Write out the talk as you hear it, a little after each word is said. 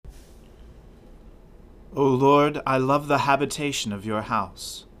O Lord, I love the habitation of your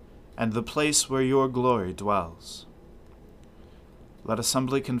house, and the place where your glory dwells. Let us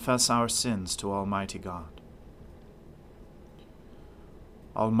humbly confess our sins to Almighty God.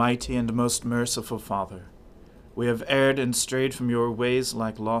 Almighty and most merciful Father, we have erred and strayed from your ways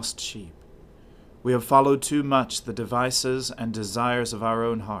like lost sheep. We have followed too much the devices and desires of our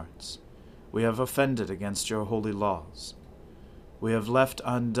own hearts. We have offended against your holy laws. We have left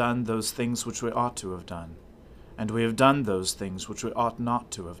undone those things which we ought to have done, and we have done those things which we ought not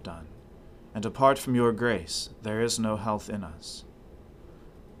to have done. And apart from your grace, there is no health in us.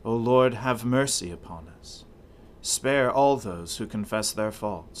 O Lord, have mercy upon us. Spare all those who confess their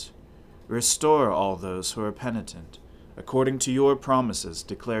faults. Restore all those who are penitent, according to your promises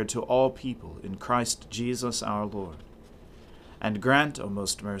declared to all people in Christ Jesus our Lord. And grant, O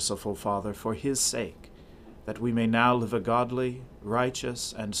most merciful Father, for his sake, that we may now live a godly,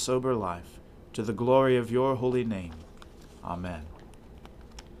 righteous, and sober life, to the glory of your holy name. Amen.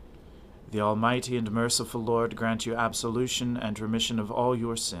 The Almighty and merciful Lord grant you absolution and remission of all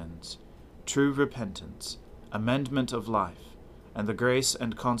your sins, true repentance, amendment of life, and the grace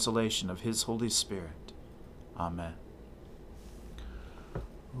and consolation of his Holy Spirit. Amen.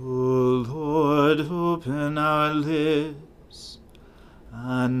 O Lord, open our lips,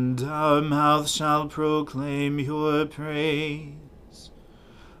 and our mouth shall proclaim your praise.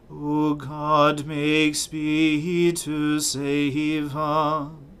 O God, make speed to save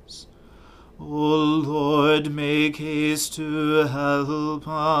us. O Lord, make haste to help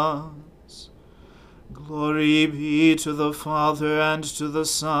us. Glory be to the Father, and to the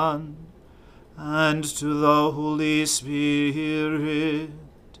Son, and to the Holy Spirit,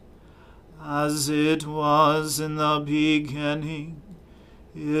 as it was in the beginning,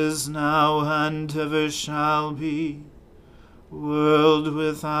 is now, and ever shall be, world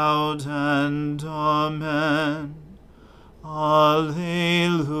without end. Amen. Alleluia.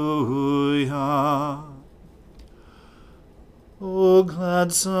 O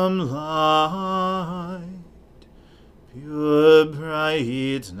gladsome light, pure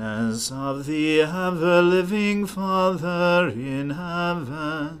brightness of the ever-living Father in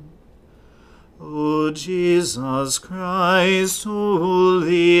heaven, O Jesus Christ,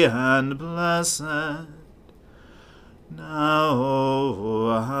 holy and blessed,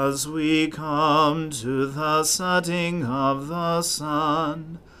 now as we come to the setting of the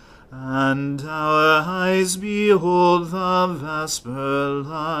sun, and our eyes behold the vesper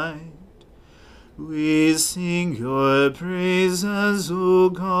light, we sing your praises, O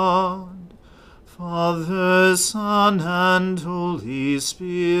God, Father, Son, and Holy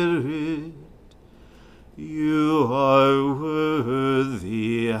Spirit. You are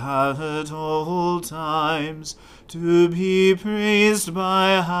worthy at all times to be praised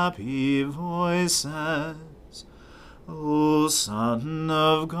by happy voices, O Son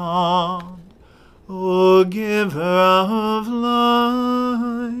of God, O Giver of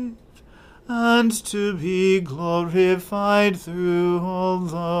life, and to be glorified through all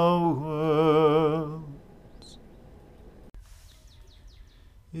the world.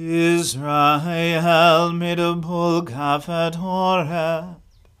 Israel made a bull calf at Horeb,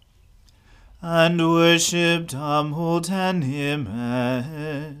 and worshipped a molten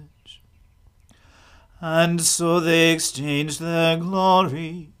image. And so they exchanged their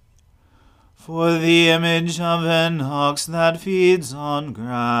glory for the image of an ox that feeds on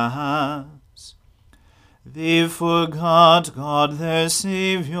grass. They forgot God their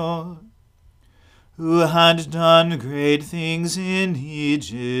Saviour, who had done great things in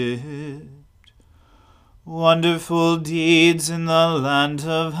Egypt, wonderful deeds in the land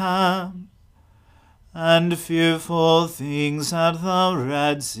of Ham, and fearful things at the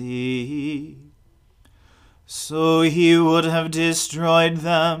Red Sea. So he would have destroyed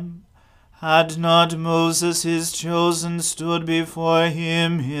them, had not Moses his chosen stood before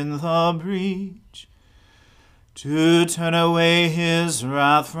him in the breach, to turn away his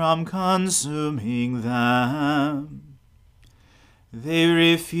wrath from consuming them. They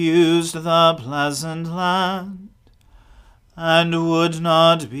refused the pleasant land, and would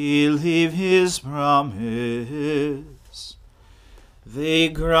not believe his promise. They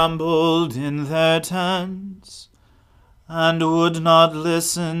grumbled in their tents, and would not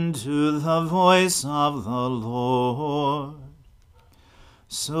listen to the voice of the Lord.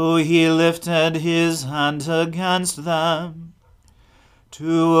 So he lifted his hand against them,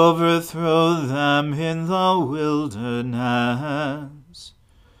 to overthrow them in the wilderness,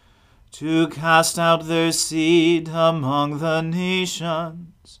 to cast out their seed among the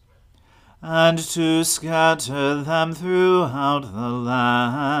nations, and to scatter them throughout the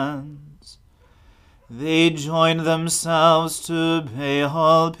lands. They joined themselves to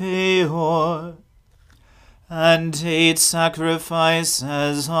Baal Peor, and ate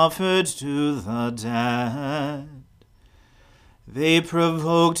sacrifices offered to the dead. They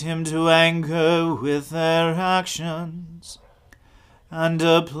provoked him to anger with their actions, and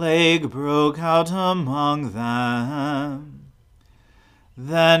a plague broke out among them.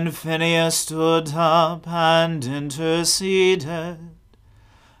 Then Phinehas stood up and interceded,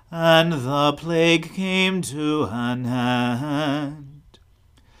 and the plague came to an end.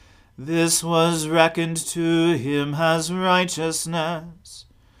 This was reckoned to him as righteousness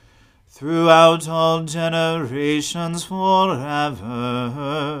throughout all generations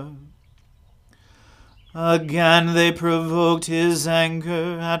forever. Again they provoked his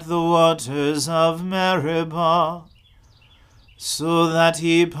anger at the waters of Meribah, so that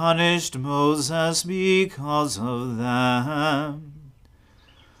he punished Moses because of them.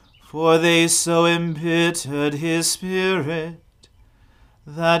 For they so embittered his spirit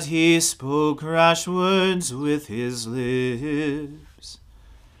that he spoke rash words with his lips.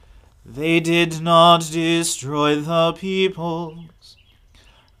 They did not destroy the peoples,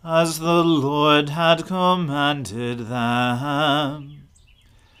 as the Lord had commanded them.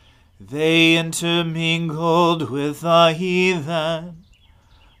 They intermingled with the heathen,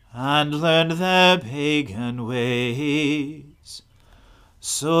 and learned their pagan ways,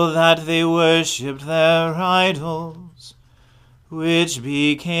 so that they worshipped their idols, which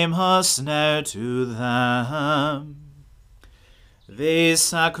became a snare to them. They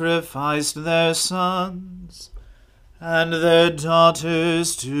sacrificed their sons and their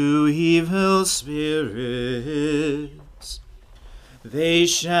daughters to evil spirits. They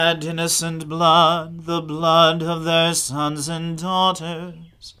shed innocent blood, the blood of their sons and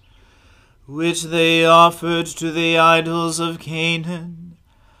daughters, which they offered to the idols of Canaan,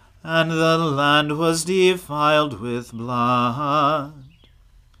 and the land was defiled with blood.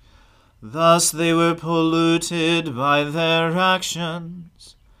 Thus they were polluted by their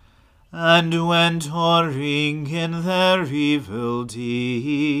actions, and went whoring in their evil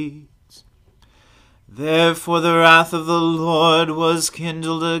deeds. Therefore the wrath of the Lord was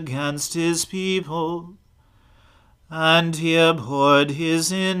kindled against his people, and he abhorred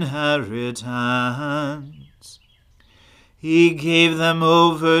his inheritance. He gave them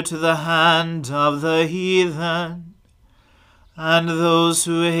over to the hand of the heathen, and those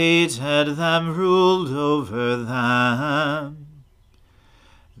who hated them ruled over them.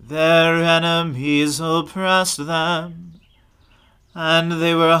 Their enemies oppressed them, and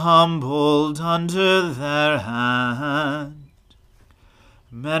they were humbled under their hand.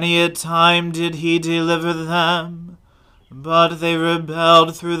 Many a time did he deliver them, but they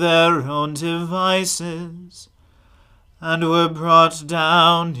rebelled through their own devices, and were brought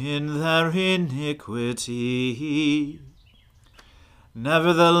down in their iniquity.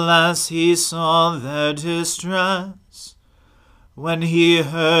 Nevertheless he saw their distress, when he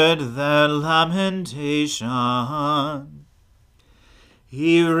heard their lamentation.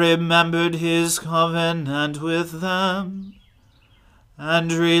 He remembered his covenant with them,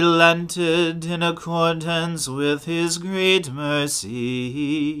 and relented in accordance with his great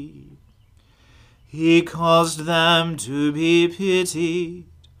mercy. He caused them to be pitied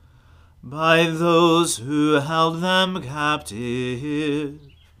by those who held them captive.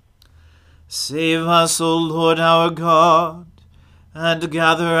 Save us, O Lord our God, and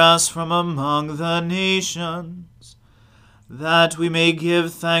gather us from among the nations, that we may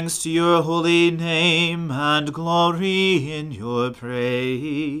give thanks to your holy name and glory in your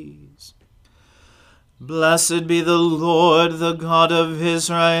praise. Blessed be the Lord, the God of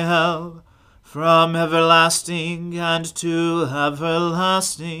Israel, from everlasting and to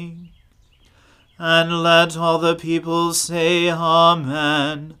everlasting. And let all the people say,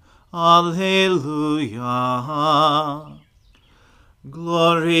 Amen. Alleluia.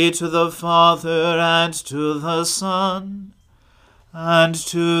 Glory to the Father, and to the Son, and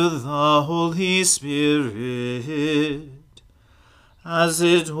to the Holy Spirit, as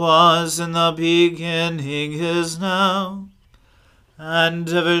it was in the beginning, is now, and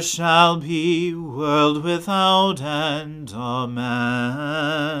ever shall be, world without end.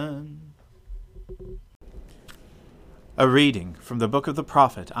 Amen. A reading from the book of the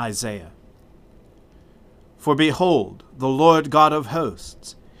prophet Isaiah. For behold, the Lord God of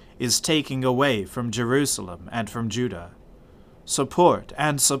hosts is taking away from Jerusalem and from Judah support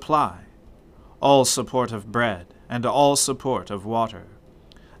and supply, all support of bread and all support of water,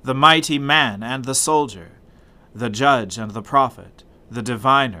 the mighty man and the soldier, the judge and the prophet, the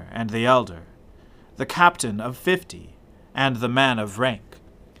diviner and the elder, the captain of 50, and the man of rank,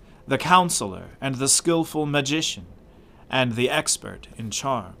 the counselor and the skillful magician, and the expert in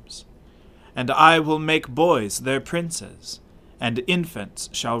charms. And I will make boys their princes, and infants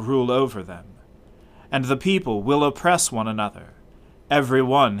shall rule over them. And the people will oppress one another, every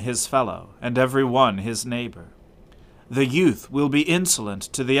one his fellow, and every one his neighbor. The youth will be insolent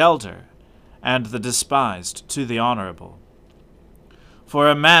to the elder, and the despised to the honorable. For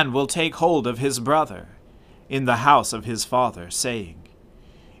a man will take hold of his brother in the house of his father, saying,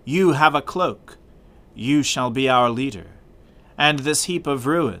 You have a cloak, you shall be our leader, and this heap of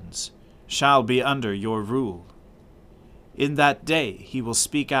ruins shall be under your rule. In that day he will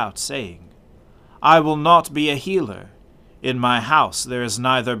speak out, saying, I will not be a healer. In my house there is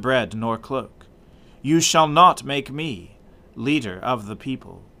neither bread nor cloak. You shall not make me leader of the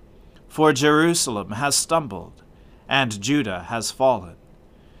people. For Jerusalem has stumbled, and Judah has fallen,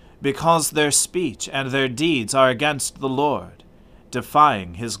 because their speech and their deeds are against the Lord,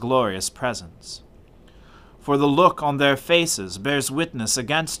 defying his glorious presence. For the look on their faces bears witness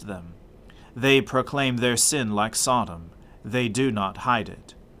against them. They proclaim their sin like Sodom, they do not hide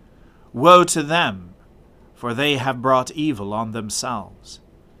it. Woe to them, for they have brought evil on themselves.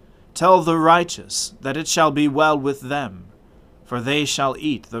 Tell the righteous that it shall be well with them, for they shall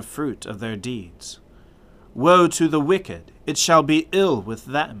eat the fruit of their deeds. Woe to the wicked, it shall be ill with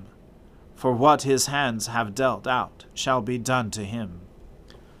them, for what his hands have dealt out shall be done to him.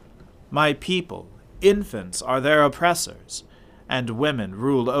 My people, infants are their oppressors, and women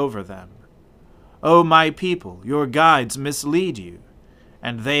rule over them. O my people, your guides mislead you,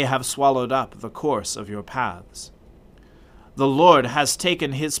 and they have swallowed up the course of your paths. The Lord has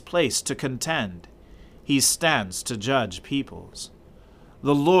taken his place to contend. He stands to judge peoples.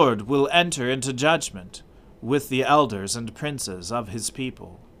 The Lord will enter into judgment with the elders and princes of his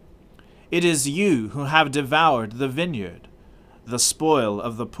people. It is you who have devoured the vineyard. The spoil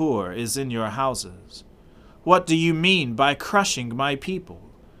of the poor is in your houses. What do you mean by crushing my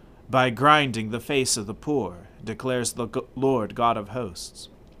people? By grinding the face of the poor, declares the Lord God of hosts.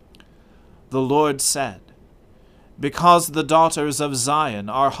 The Lord said, Because the daughters of Zion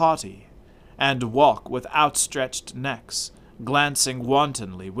are haughty, and walk with outstretched necks, glancing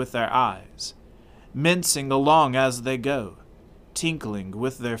wantonly with their eyes, mincing along as they go, tinkling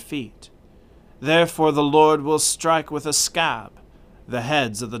with their feet. Therefore the Lord will strike with a scab the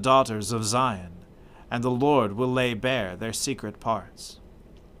heads of the daughters of Zion, and the Lord will lay bare their secret parts.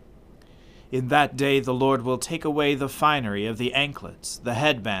 In that day the Lord will take away the finery of the anklets, the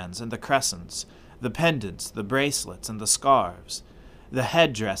headbands and the crescents, the pendants, the bracelets and the scarves, the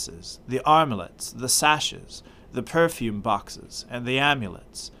headdresses, the armlets, the sashes, the perfume boxes and the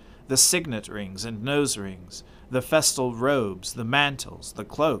amulets, the signet rings and nose rings, the festal robes, the mantles, the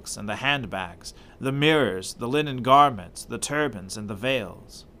cloaks and the handbags, the mirrors, the linen garments, the turbans and the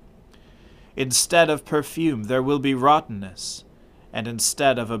veils. Instead of perfume there will be rottenness, and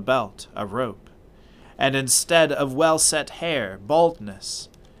instead of a belt, a rope, and instead of well-set hair, baldness,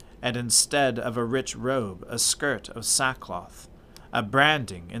 and instead of a rich robe, a skirt of sackcloth, a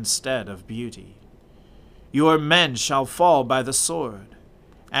branding instead of beauty. Your men shall fall by the sword,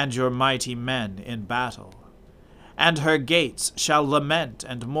 and your mighty men in battle. And her gates shall lament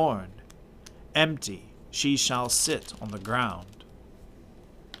and mourn. Empty she shall sit on the ground.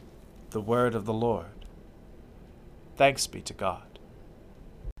 The word of the Lord. Thanks be to God.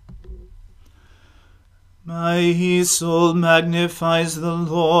 My soul magnifies the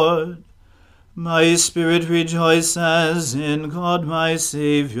Lord. My spirit rejoices in God my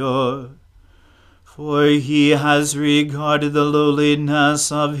Saviour. For he has regarded the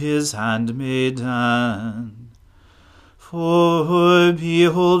lowliness of his handmaiden. For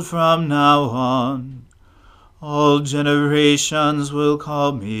behold, from now on, all generations will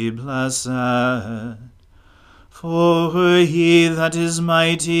call me blessed. For he that is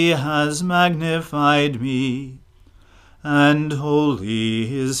mighty has magnified me, and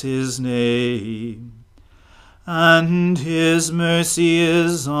holy is his name. And his mercy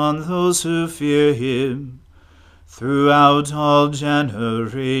is on those who fear him throughout all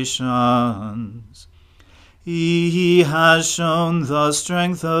generations. He has shown the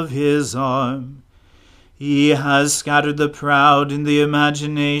strength of his arm. He has scattered the proud in the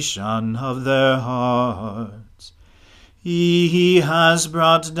imagination of their hearts. He has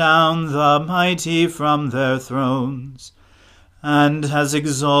brought down the mighty from their thrones, and has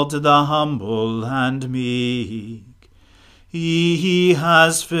exalted the humble and meek. He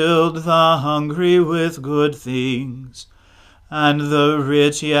has filled the hungry with good things, and the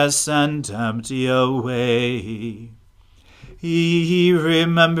rich he has sent empty away. He,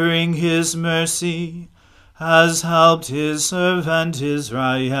 remembering his mercy, has helped his servant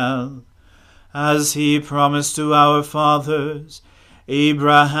Israel, as he promised to our fathers,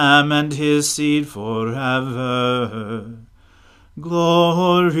 Abraham and his seed forever.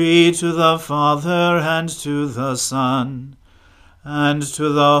 Glory to the Father, and to the Son, and to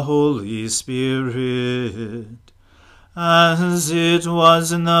the Holy Spirit, as it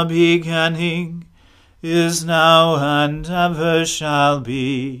was in the beginning, is now, and ever shall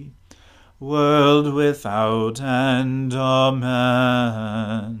be, world without end. Amen.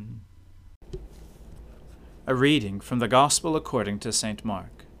 A reading from the Gospel according to St.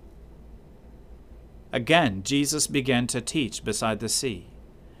 Mark. Again Jesus began to teach beside the sea,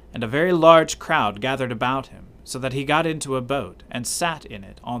 and a very large crowd gathered about him, so that he got into a boat and sat in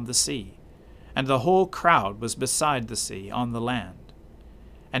it on the sea, and the whole crowd was beside the sea on the land.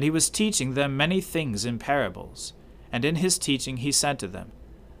 And he was teaching them many things in parables, and in his teaching he said to them,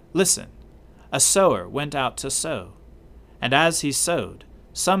 Listen, a sower went out to sow, and as he sowed,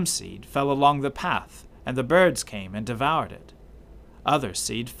 some seed fell along the path, and the birds came and devoured it. Other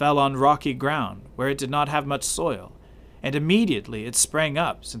seed fell on rocky ground, where it did not have much soil, and immediately it sprang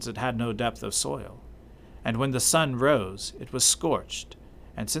up, since it had no depth of soil. And when the sun rose, it was scorched,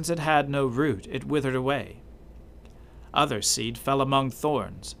 and since it had no root, it withered away. Other seed fell among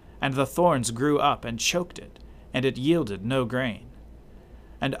thorns, and the thorns grew up and choked it, and it yielded no grain.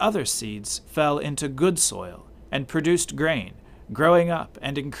 And other seeds fell into good soil, and produced grain, growing up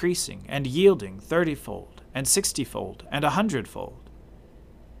and increasing, and yielding 30-fold, and 60-fold, and 100-fold.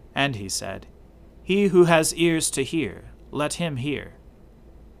 And he said, He who has ears to hear, let him hear.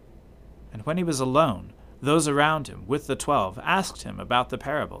 And when he was alone, those around him with the 12 asked him about the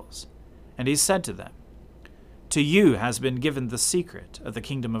parables. And he said to them, To you has been given the secret of the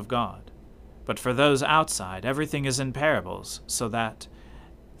kingdom of God. But for those outside, everything is in parables, so that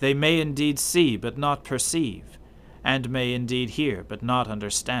they may indeed see but not perceive, and may indeed hear but not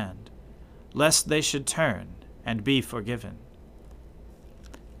understand, lest they should turn and be forgiven.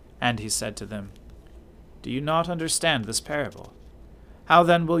 And he said to them, Do you not understand this parable? How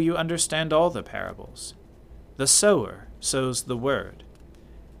then will you understand all the parables? The sower sows the word,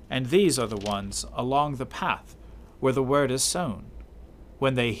 and these are the ones along the path where the word is sown.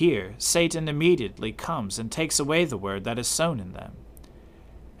 When they hear, Satan immediately comes and takes away the word that is sown in them.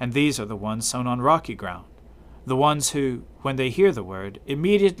 And these are the ones sown on rocky ground, the ones who, when they hear the word,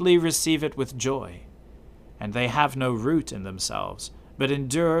 immediately receive it with joy. And they have no root in themselves, but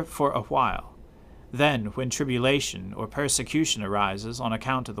endure for a while. Then, when tribulation or persecution arises on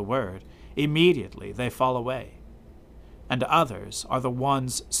account of the word, immediately they fall away. And others are the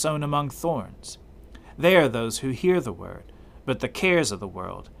ones sown among thorns. They are those who hear the word, but the cares of the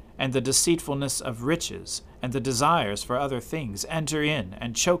world, and the deceitfulness of riches, and the desires for other things enter in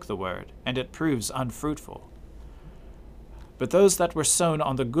and choke the word, and it proves unfruitful. But those that were sown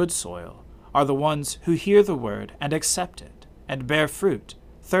on the good soil are the ones who hear the word and accept it, and bear fruit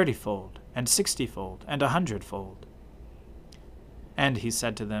 30-fold, and 60-fold, and 100-fold. And he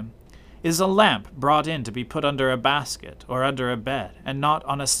said to them, Is a lamp brought in to be put under a basket, or under a bed, and not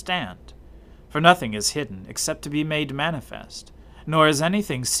on a stand? For nothing is hidden except to be made manifest, nor is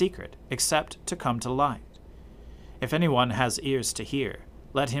anything secret except to come to light. If anyone has ears to hear,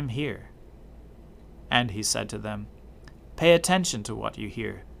 let him hear. And he said to them, Pay attention to what you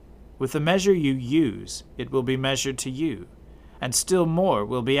hear. With the measure you use, it will be measured to you, and still more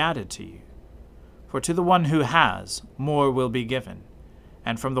will be added to you. For to the one who has, more will be given,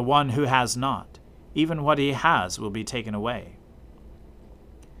 and from the one who has not, even what he has will be taken away.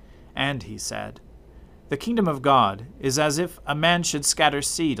 And he said, The kingdom of God is as if a man should scatter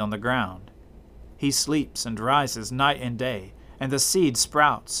seed on the ground. He sleeps and rises night and day, and the seed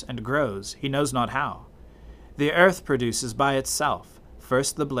sprouts and grows, he knows not how. The earth produces by itself,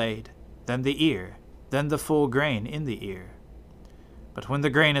 first the blade, then the ear, then the full grain in the ear. But when the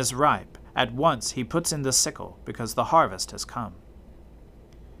grain is ripe, at once he puts in the sickle, because the harvest has come.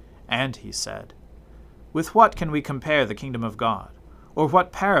 And he said, With what can we compare the kingdom of God? Or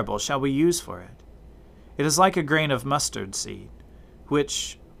what parable shall we use for it? It is like a grain of mustard seed,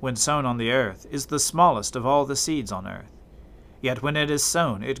 which, when sown on the earth, is the smallest of all the seeds on earth. Yet when it is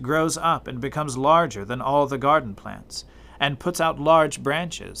sown, it grows up and becomes larger than all the garden plants, and puts out large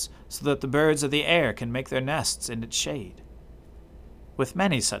branches, so that the birds of the air can make their nests in its shade. With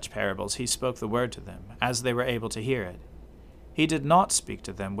many such parables he spoke the word to them, as they were able to hear it. He did not speak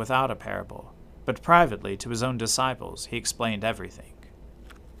to them without a parable, but privately to his own disciples he explained everything.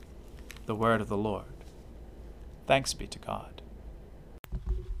 The word of the Lord. Thanks be to God.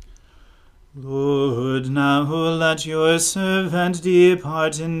 Lord, now let your servant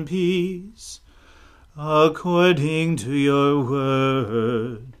depart in peace, according to your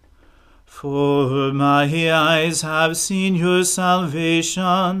word. For my eyes have seen your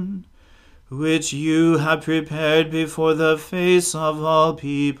salvation, which you have prepared before the face of all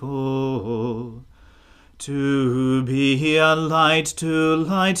people, to be a light to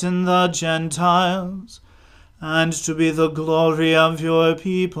lighten the Gentiles, and to be the glory of your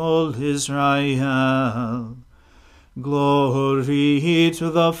people Israel. Glory to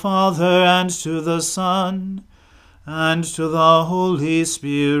the Father, and to the Son, and to the Holy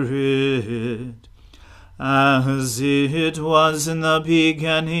Spirit, as it was in the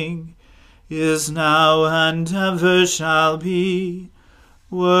beginning, is now, and ever shall be,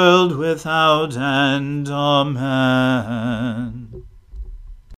 world without end. Amen.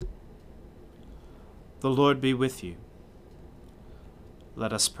 The Lord be with you.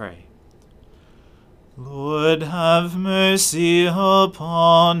 Let us pray. Lord, have mercy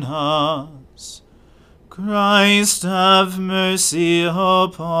upon us. Christ, have mercy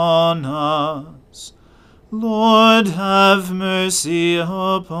upon us. Lord, have mercy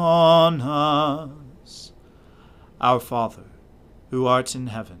upon us. Our Father, who art in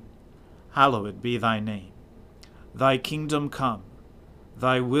heaven, hallowed be thy name. Thy kingdom come,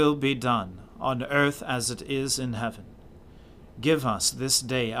 thy will be done, on earth as it is in heaven. Give us this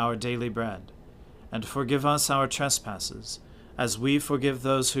day our daily bread, and forgive us our trespasses, as we forgive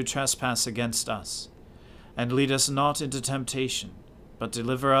those who trespass against us. And lead us not into temptation, but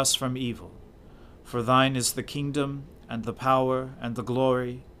deliver us from evil. For thine is the kingdom, and the power, and the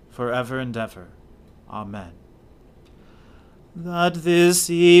glory, forever and ever. Amen. That this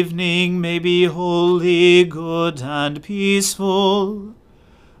evening may be holy, good, and peaceful,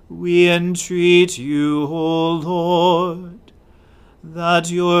 we entreat you, O Lord, that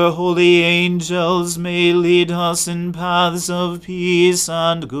your holy angels may lead us in paths of peace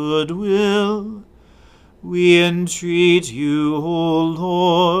and goodwill. We entreat you, O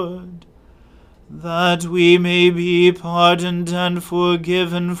Lord, that we may be pardoned and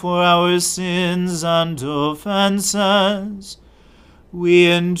forgiven for our sins and offenses.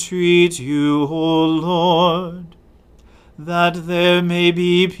 We entreat you, O Lord, that there may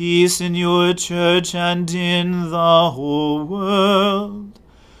be peace in your church and in the whole world.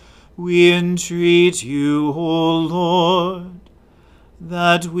 We entreat you, O Lord,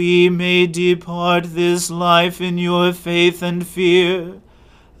 that we may depart this life in your faith and fear,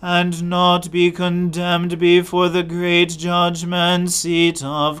 and not be condemned before the great judgment seat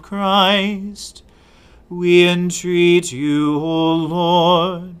of Christ. We entreat you, O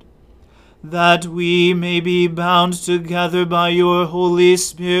Lord, that we may be bound together by your Holy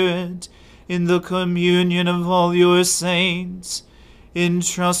Spirit in the communion of all your saints,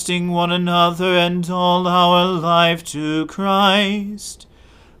 entrusting one another and all our life to Christ.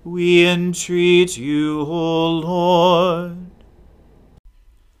 We entreat you, O Lord.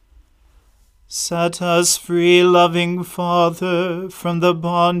 Set us free, loving Father, from the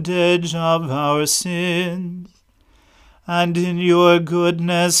bondage of our sins, and in your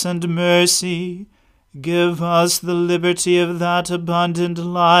goodness and mercy give us the liberty of that abundant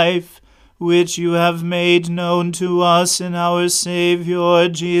life which you have made known to us in our Saviour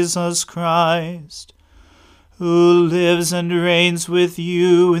Jesus Christ, who lives and reigns with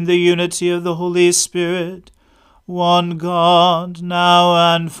you in the unity of the Holy Spirit, one God,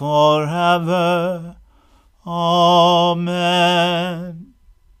 now and forever. Amen.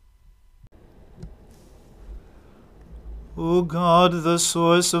 O God, the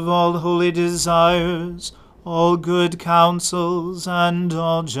source of all holy desires, all good counsels, and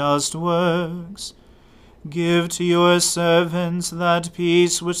all just works, give to your servants that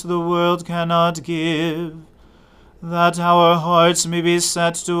peace which the world cannot give, that our hearts may be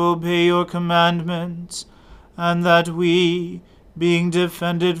set to obey your commandments, and that we, being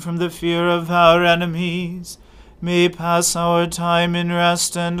defended from the fear of our enemies, may pass our time in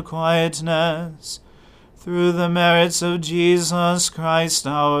rest and quietness, through the merits of Jesus Christ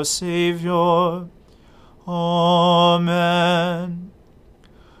our Saviour. Amen.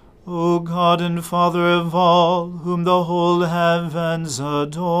 O God and Father of all, whom the whole heavens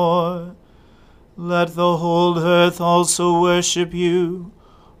adore, let the whole earth also worship you,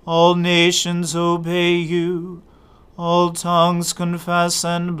 all nations obey you, all tongues confess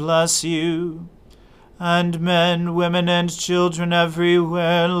and bless you, and men, women, and children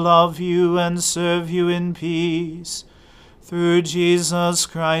everywhere love you and serve you in peace, through Jesus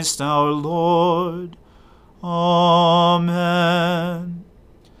Christ our Lord. Amen.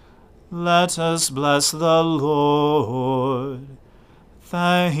 Let us bless the Lord.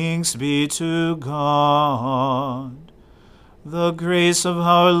 Thanks be to God. The grace of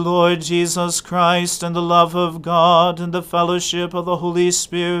our Lord Jesus Christ, and the love of God, and the fellowship of the Holy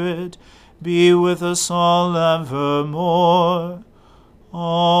Spirit be with us all evermore.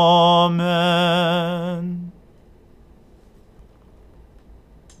 Amen.